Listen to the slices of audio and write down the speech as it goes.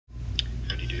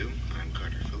do? I'm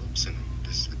Phillips, and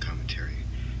this is the commentary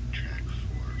track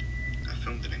for a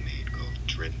film that I made called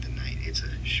Dread the Night. It's a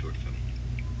short film.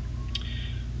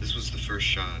 This was the first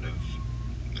shot of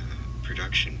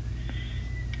production,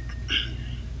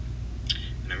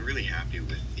 and I'm really happy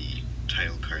with the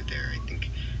title card there. I think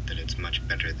that it's much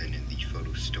better than in the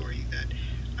photo story that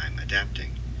I'm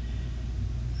adapting.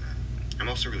 I'm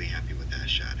also really happy with that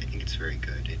shot. I think it's very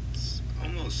good. It's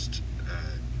almost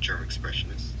German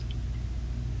expressionist.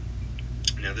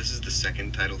 Now this is the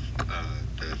second title,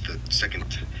 the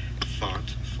second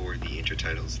font for the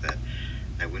intertitles that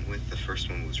I went with. The first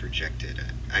one was rejected.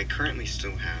 I currently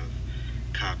still have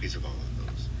copies of all of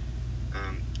those.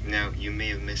 Now you may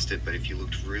have missed it, but if you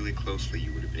looked really closely,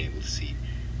 you would have been able to see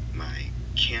my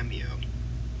cameo.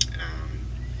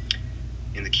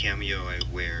 In the cameo, I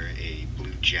wear a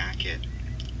blue jacket,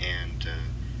 and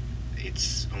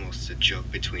it's almost a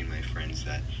joke between my friends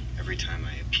that every time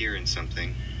I appear in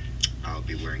something, I'll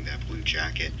be wearing that blue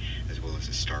jacket, as well as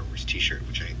a Star Wars t-shirt,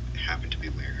 which I happen to be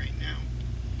wearing right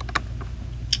now.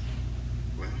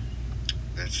 Well,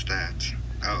 that's that.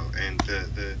 Oh, and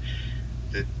the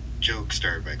joke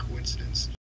started by coincidence.